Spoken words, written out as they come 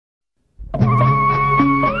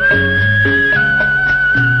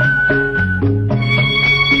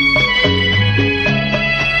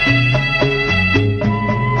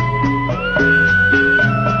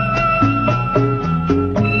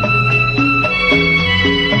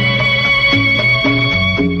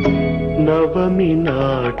నవమి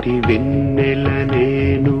నాటి వెన్నెల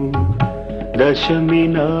నేను, దశమి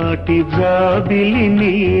నాటి జాబిలి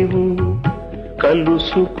నీవు,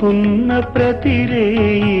 కలుసుకున్న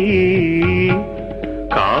ప్రతిరేయి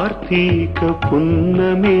కార్తీక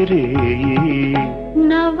పున్నమి రేయి.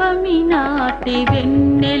 నవమి నాటి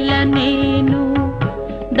వెన్నెల నేను,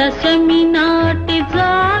 దశమి నాటి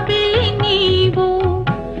జాబిలి నీవు,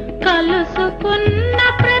 కలుసుకున్న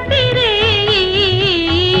ప్రతిరేయి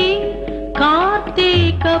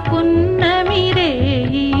కార్తీక పున్నమి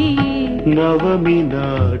రేయి. నవమి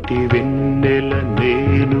నాటి వెన్నెల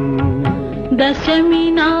నేను, దశమి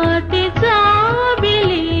నాటి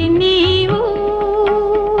జాబిలి నీవు.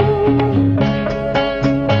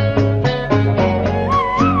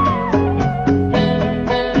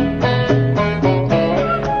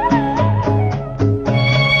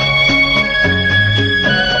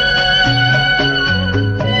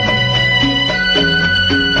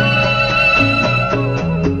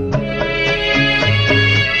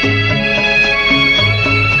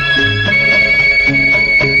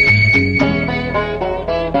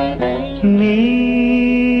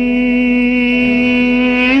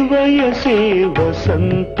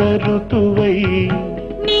 వసంత ఋతువై,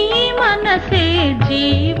 నీ మనసే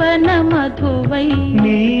జీవన మధువై,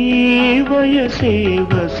 నీ వయసే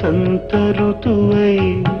వసంత ఋతువై,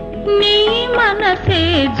 నీ మనసే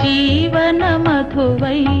జీవన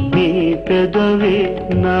మధువై, నీ పెదవే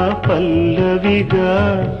నా పల్లవిగా,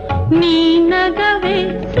 నీ నగవే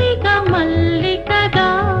సిగ మల్లికగా,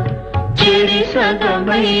 చెరి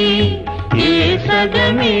సగమై ఏ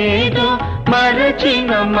సగమేదో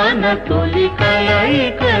మరచిన మన తొలి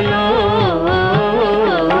కలయికలో.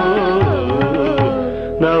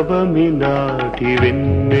 నవమి నాటి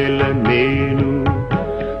వెన్నెల నేను,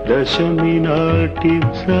 దశమి నాటి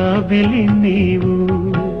జాబిలి నీవు,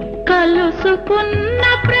 కలుసుకున్న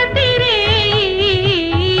ప్రతిరేయి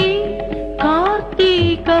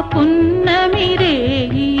కార్తీక పున్నమి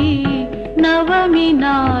రేయి. నవమి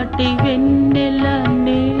నాటి వెన్నెల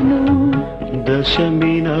నేను,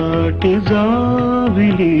 దశమి నాటి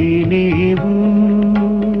జాబిలి నీవు.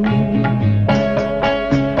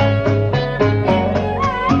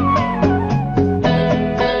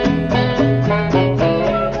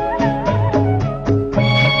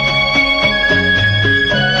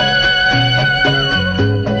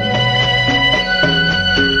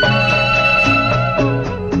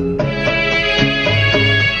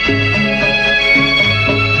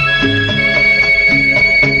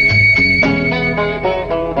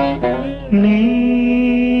 నీ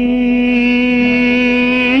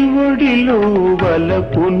ఒడిలో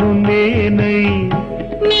వలపును నేనై,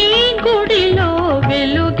 నీ గుడిలో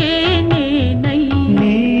వెలుగే నేనై,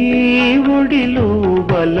 నీ ఒడిలో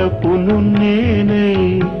వలపును నేనై,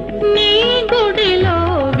 నీ గుడిలో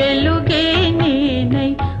వెలుగే నేనై,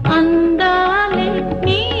 అందాలే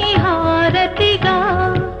నీ హారతిగా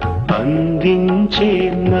అందించే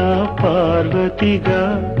నా పార్వతిగా,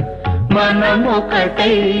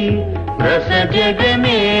 మనమొకటై రస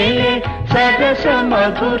జగమేలే సరస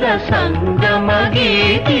మధుర సంగమ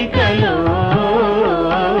గీతికలో.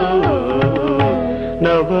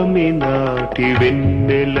 నవమి నాటి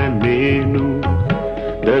వెన్నెల నేను,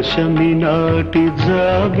 దశమి నాటి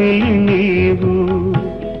జాబిలి నీవు,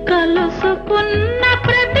 కలుసుకున్న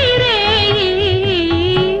ప్రతిరేయి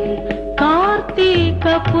కార్తీక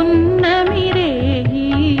పున్నమి రేయి.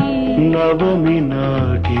 నవమి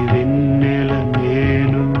నాటి వెన్నెల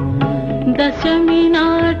నేను, దశమి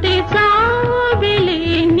నాటి